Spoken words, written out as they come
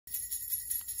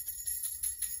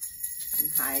I'm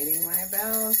hiding my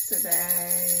bells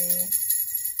today.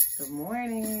 Good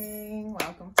morning.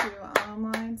 Welcome to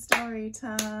Online Story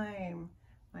Time.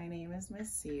 My name is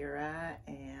Miss Sira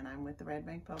and I'm with the Red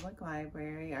Bank Public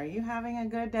Library. Are you having a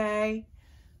good day?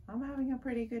 I'm having a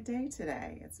pretty good day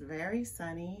today. It's very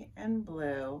sunny and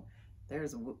blue.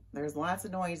 There's lots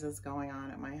of noises going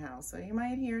on at my house, so you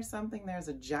might hear something. There's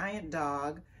a giant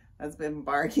dog that's been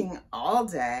barking all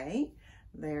day.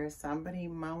 There's somebody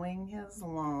mowing his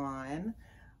lawn.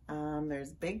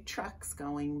 There's big trucks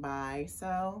going by,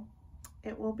 so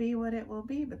it will be what it will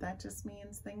be, but that just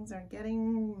means things are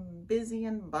getting busy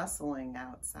and bustling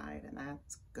outside, and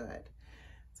that's good.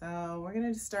 So we're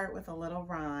going to start with a little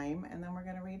rhyme, and then we're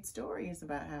going to read stories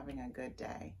about having a good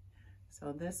day.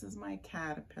 So this is my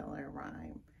caterpillar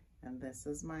rhyme, and this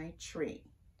is my tree,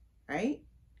 right?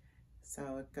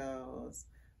 So it goes,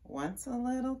 once a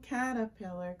little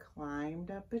caterpillar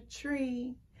climbed up a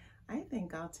tree. I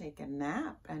think I'll take a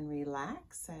nap and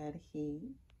relax, said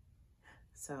he.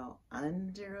 So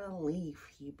under a leaf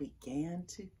he began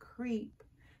to creep,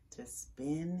 to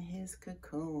spin his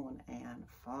cocoon and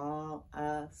fall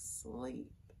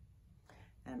asleep.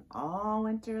 And all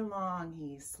winter long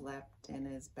he slept in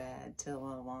his bed, till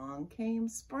along came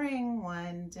spring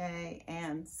one day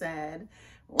and said,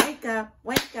 wake up,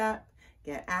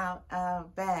 get out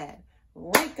of bed.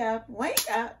 Wake up,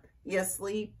 you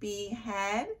sleepy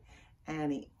head.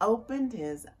 And he opened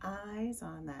his eyes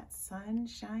on that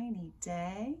sunshiny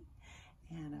day,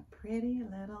 and a pretty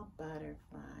little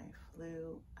butterfly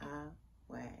flew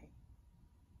away.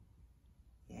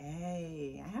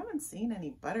 Yay! I haven't seen any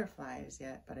butterflies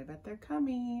yet, but I bet they're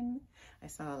coming. I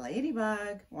saw a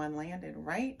ladybug. One landed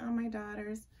right on my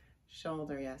daughter's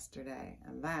shoulder yesterday,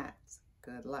 and that's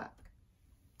good luck.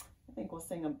 I think we'll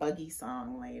sing a buggy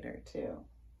song later too.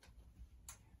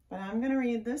 But I'm going to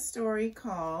read this story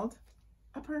called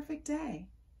A Perfect Day,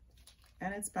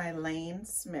 and it's by Lane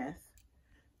Smith.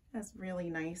 It has really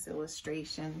nice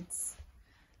illustrations,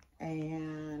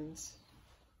 and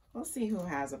we'll see who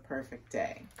has a perfect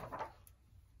day.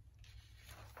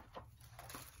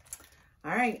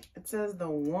 All right, it says the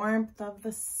warmth of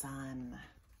the sun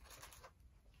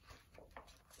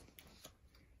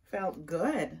felt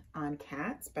good on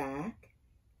Cat's back.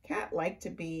 Cat liked to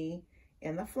be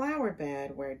in the flower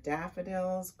bed where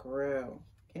daffodils grew.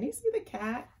 Can you see the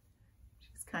cat?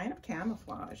 She's kind of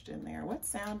camouflaged in there. What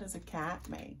sound does a cat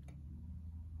make?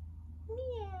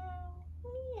 Meow,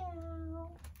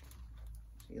 meow.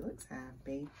 She looks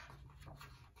happy.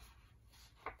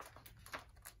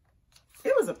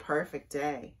 It was a perfect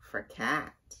day for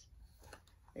Cat.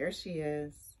 There she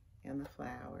is in the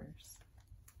flowers.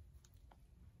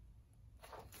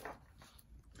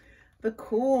 The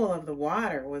cool of the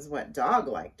water was what Dog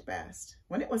liked best.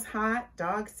 When it was hot,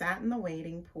 Dog sat in the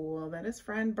wading pool that his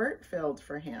friend Bert filled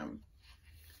for him.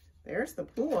 There's the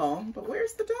pool, but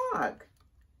where's the dog?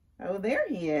 Oh, there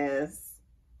he is.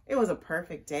 It was a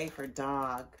perfect day for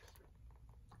Dog.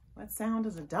 What sound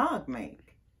does a dog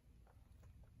make?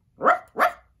 Ruff,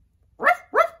 ruff, ruff,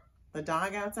 ruff. The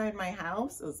dog outside my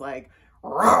house is like,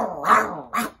 ruff,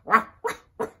 ruff, ruff,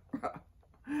 ruff, ruff.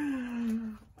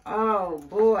 Oh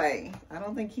boy, I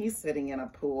don't think he's sitting in a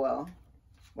pool.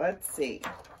 Let's see.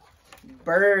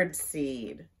 Bird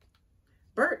seed.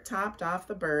 Bert topped off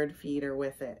the bird feeder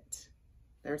with it.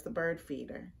 There's the bird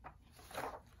feeder.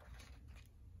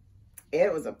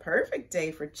 It was a perfect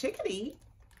day for Chickadee.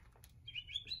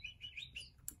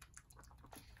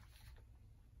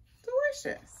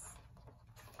 Delicious.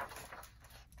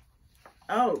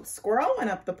 Oh, Squirrel went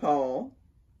up the pole,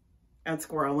 and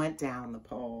Squirrel went down the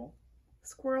pole.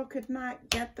 Squirrel could not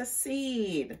get the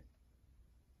seed,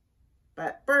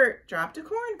 but Bert dropped a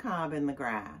corn cob in the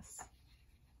grass.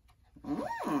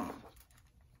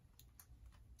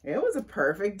 It was a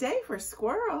perfect day for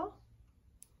Squirrel.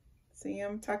 See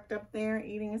him tucked up there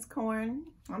eating his corn.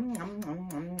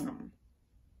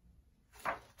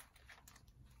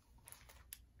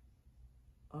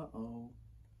 Uh-oh.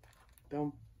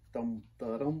 Dum, dum,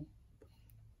 da, dum.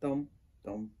 Dum,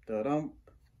 dum, da, dum.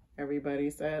 Everybody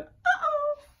said, uh-oh.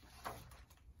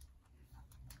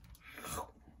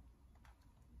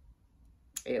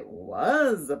 It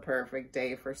was a perfect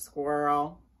day for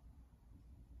Squirrel,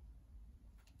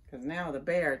 because now the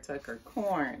bear took her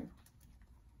corn.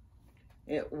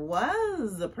 It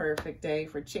was a perfect day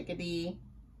for Chickadee.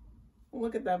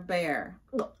 Look at that bear.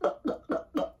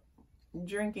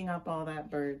 Drinking up all that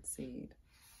bird seed.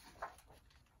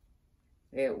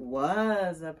 It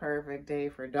was a perfect day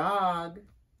for Dog.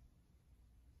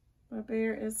 The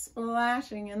bear is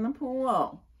splashing in the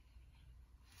pool.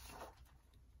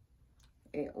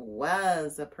 It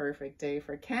was a perfect day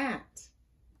for Cat.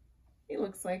 He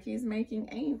looks like he's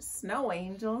making snow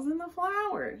angels in the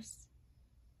flowers.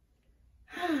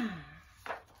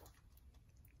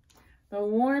 The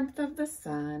warmth of the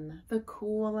sun, the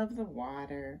cool of the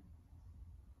water,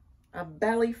 a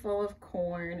belly full of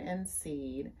corn and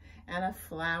seed, and a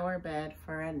flower bed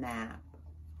for a nap.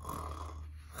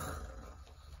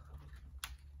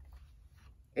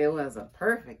 It was a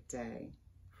perfect day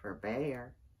for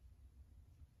Bear.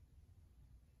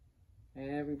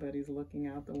 Everybody's looking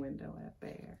out the window at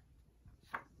Bear.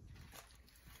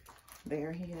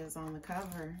 There he is on the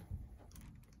cover.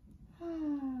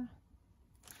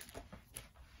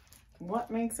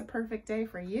 What makes a perfect day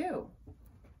for you?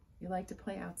 You like to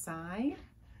play outside?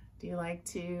 Do you like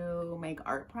to make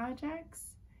art projects?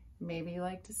 Maybe you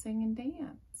like to sing and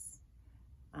dance.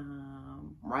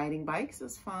 Riding bikes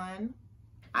is fun.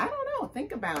 I don't know.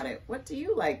 Think about it. What do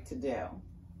you like to do?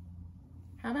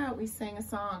 How about we sing a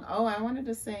song? Oh, I wanted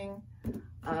to sing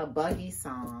a buggy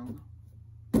song.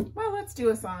 Well, let's do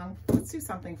a song. Let's do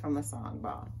something from the song,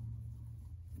 Bob.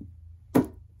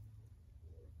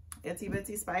 Itsy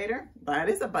Bitsy Spider? That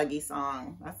is a buggy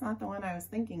song. That's not the one I was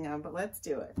thinking of, but let's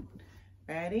do it.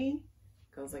 Ready?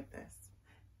 Goes like this.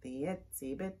 The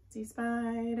itsy bitsy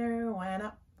spider went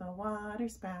up the water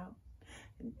spout,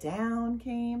 and down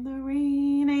came the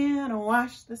rain and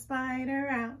washed the spider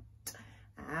out.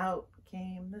 Out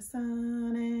came the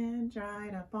sun and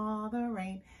dried up all the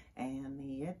rain, and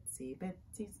the itsy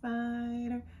bitsy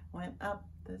spider went up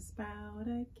the spout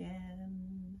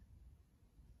again.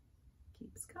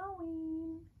 Keeps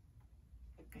going.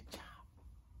 Good job.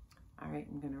 All right,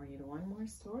 I'm going to read one more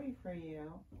story for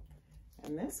you.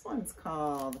 And this one's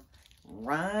called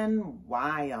Run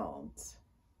Wild.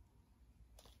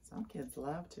 Some kids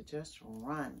love to just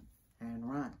run and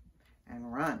run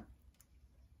and run.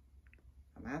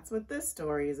 And that's what this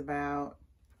story is about.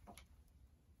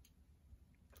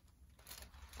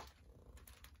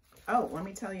 Oh, let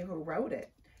me tell you who wrote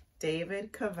it.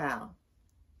 David Covell.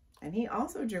 And he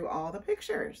also drew all the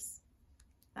pictures.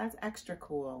 That's extra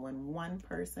cool when one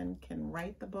person can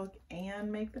write the book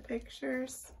and make the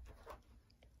pictures.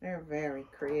 They're very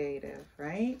creative,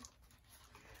 right?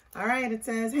 All right, it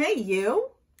says, hey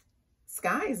you,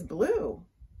 sky's blue.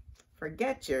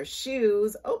 Forget your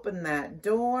shoes, open that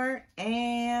door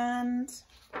and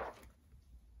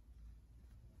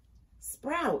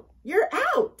sprout, you're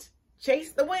out.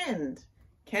 Chase the wind.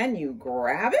 Can you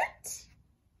grab it?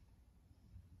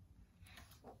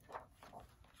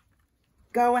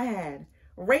 Go ahead,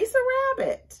 race a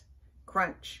rabbit.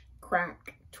 Crunch,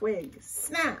 crack, twig,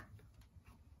 snap.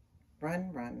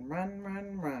 Run, run, run,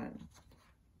 run, run.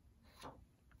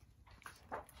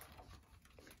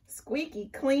 Squeaky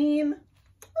clean,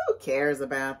 who cares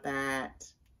about that?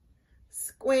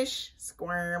 Squish,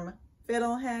 squirm,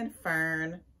 fiddlehead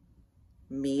fern.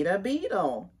 Meet a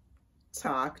beetle,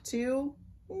 talk to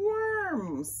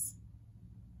worms.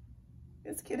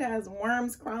 This kid has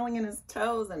worms crawling in his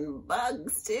toes and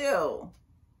bugs too.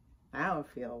 That would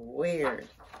feel weird.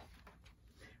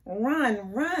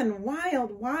 Run, run,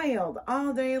 wild, wild,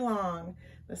 all day long.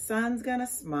 The sun's gonna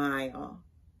smile.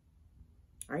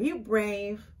 Are you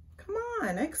brave? Come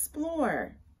on,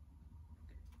 explore.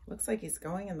 Looks like he's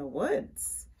going in the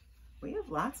woods. We have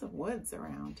lots of woods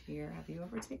around here. Have you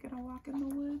ever taken a walk in the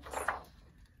woods?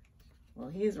 Well,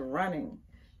 he's running.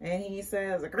 And he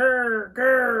says, grr,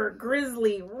 grr,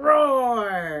 grizzly,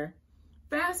 roar.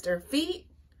 Faster feet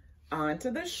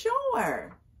onto the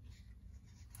shore.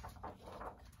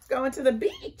 Going to the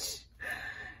beach.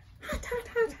 Hot, hot,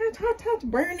 hot, hot, hot, hot,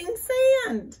 burning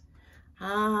sand.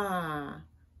 Ah,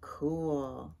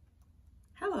 cool.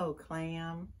 Hello,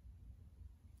 clam.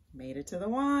 Made it to the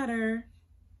water.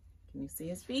 Can you see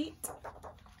his feet?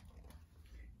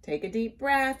 Take a deep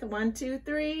breath. 1, 2,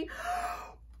 3.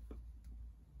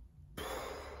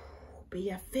 Be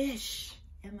a fish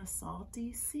in the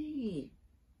salty sea.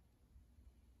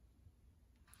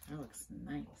 That looks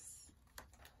nice.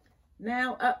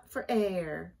 Now up for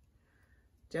air.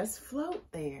 Just float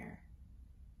there.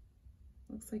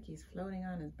 Looks like he's floating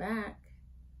on his back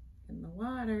in the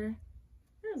water.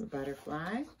 There's a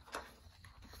butterfly.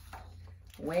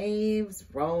 Waves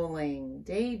rolling,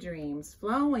 daydreams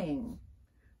flowing.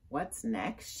 What's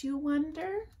next, you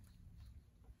wonder?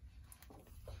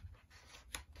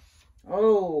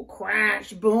 Oh,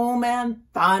 crash, boom, and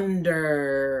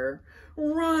thunder.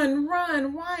 Run,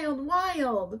 run, wild,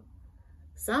 wild.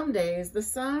 Some days the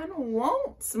sun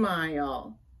won't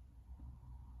smile.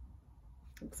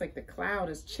 Looks like the cloud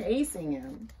is chasing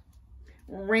him.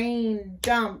 Rain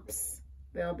dumps.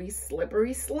 There'll be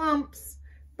slippery slumps,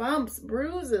 bumps,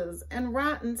 bruises, and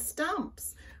rotten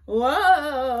stumps.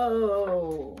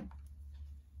 Whoa!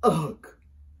 Ugh!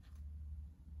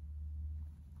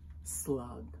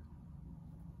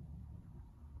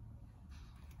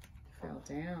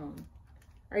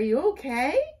 Are you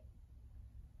okay?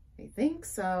 I think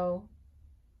so.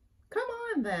 Come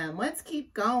on then, let's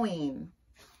keep going.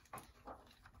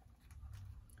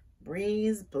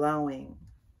 Breeze blowing,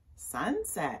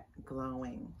 sunset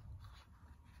glowing.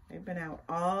 They've been out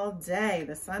all day.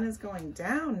 The sun is going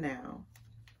down now.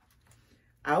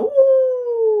 Oh,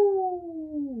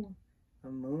 the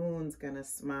moon's gonna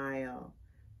smile.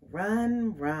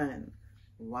 Run, run,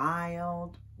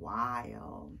 wild,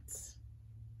 wild.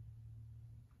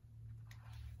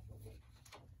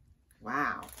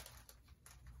 Wow,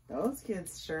 those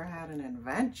kids sure had an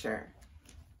adventure.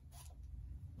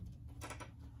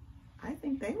 I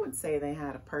think they would say they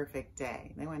had a perfect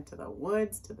day. They went to the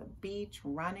woods, to the beach,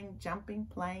 running, jumping,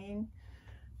 playing.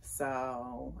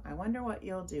 So I wonder what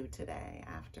you'll do today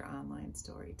after online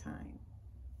story time.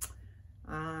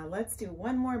 Let's do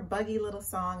one more buggy little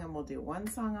song, and we'll do one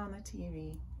song on the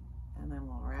TV, and then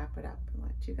we'll wrap it up and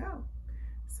let you go.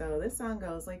 So this song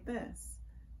goes like this.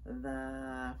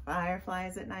 The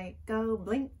fireflies at night go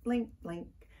blink, blink, blink,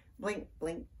 blink,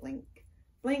 blink, blink,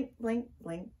 blink, blink,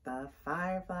 blink. The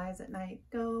fireflies at night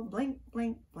go blink,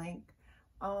 blink, blink,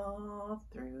 all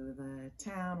through the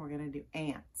town. We're gonna do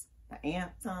ants. The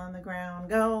ants on the ground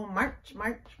go march,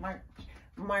 march, march,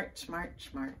 march,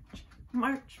 march, march,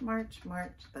 march, march,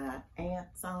 march. The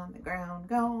ants on the ground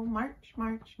go march,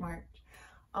 march, march,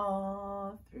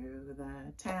 all through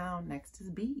the town. Next is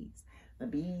bees. The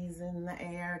bees in the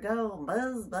air go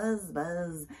buzz, buzz,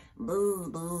 buzz, buzz,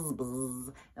 buzz,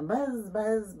 buzz, buzz,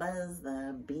 buzz, buzz.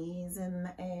 The bees in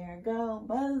the air go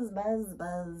buzz, buzz,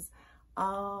 buzz,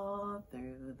 all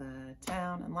through the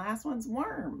town. And last one's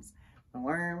worms. The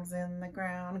worms in the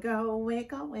ground go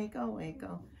wiggle, wiggle,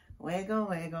 wiggle, wiggle,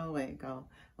 wiggle, wiggle,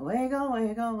 wiggle,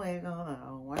 wiggle, wiggle.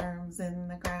 The worms in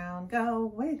the ground go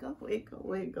wiggle, wiggle,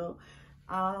 wiggle,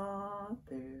 all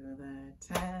through the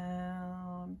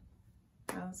town.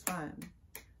 That was fun.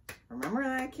 Remember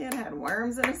that kid had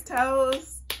worms in his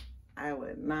toes? I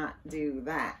would not do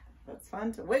that. It's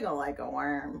fun to wiggle like a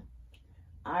worm.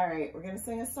 All right, we're gonna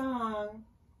sing a song,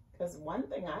 because one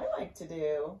thing I like to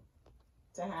do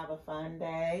to have a fun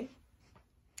day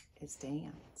is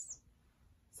dance.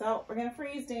 So we're gonna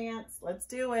freeze dance. Let's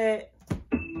do it.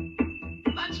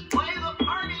 Let's play the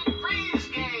party freeze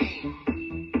game.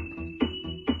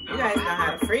 You guys know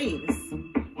how to freeze.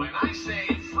 When I say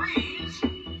freeze,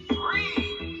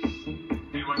 freeze.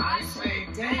 And when I say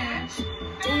dance,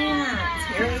 Dance.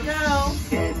 Here we go.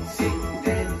 dancing,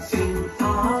 dancing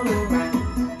all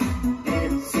around.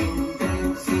 Dancing,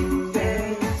 dancing,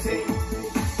 dancing.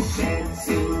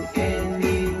 Dancing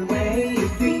any way you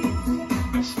please.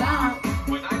 But stop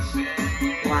when I say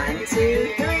 1,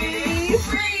 2, 3,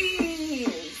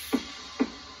 freeze.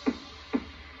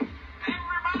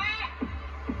 everybody,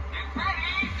 get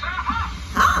ready to hop.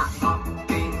 Hop.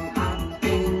 Hopping,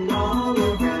 hopping all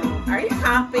around. Are you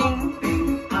hopping?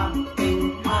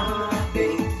 Hopping,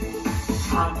 hopping,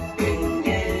 hopping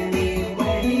any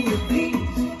way you please.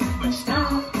 But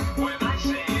stop when I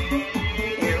say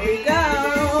Here we go.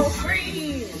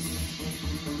 Freeze.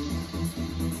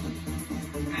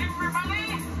 everybody,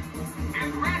 get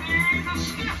ready to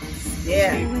skip.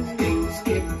 Yeah. Skipping,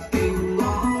 skipping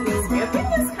all around. Skipping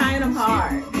is kind of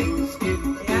hard. Skipping,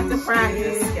 skipping, You have to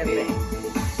practice skipping.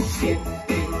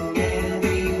 skipping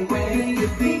any way you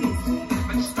please.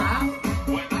 But stop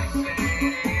when I say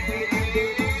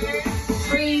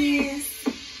Freeze.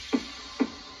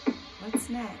 What's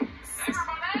next?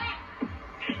 everybody,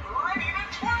 get ready to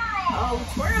twirl. Oh,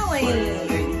 twirling.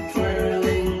 Twirling,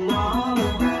 twirling all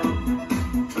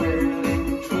around. Twirling,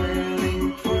 twirling,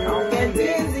 twirling. Don't get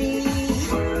dizzy.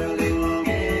 Twirling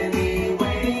any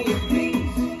way you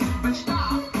please. But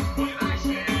stop when I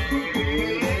say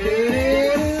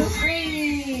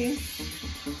Freeze.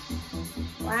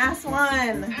 Last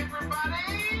one.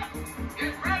 everybody,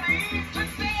 get ready to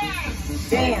dance.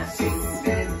 Dance.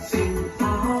 Dancing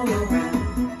all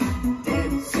around.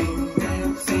 Dancing,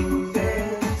 dancing,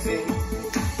 dancing.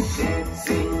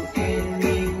 Dancing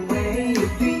any way you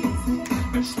please.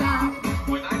 But stop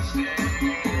when I say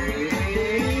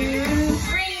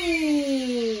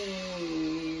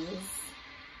Freeze.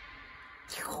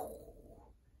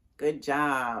 Good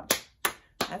job.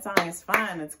 That song is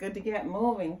fun. It's good to get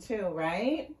moving too,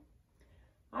 right?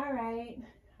 All right.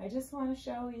 I just want to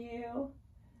show you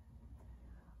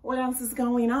what else is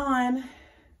going on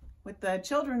with the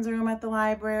children's room at the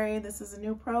library. This is a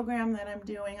new program that I'm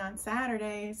doing on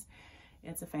Saturdays.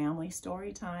 It's a family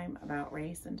story time about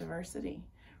race and diversity,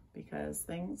 because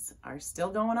things are still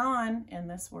going on in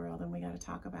this world and we got to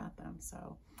talk about them.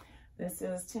 So this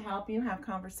is to help you have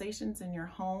conversations in your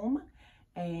home,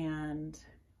 and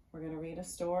we're going to read a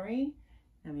story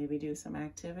and maybe do some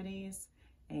activities.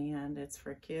 And it's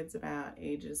for kids about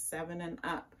ages 7 and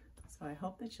up. So I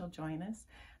hope that you'll join us.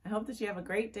 I hope that you have a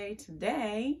great day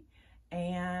today,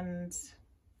 and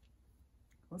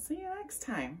we'll see you next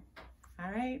time.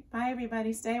 All right, bye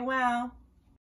everybody. Stay well.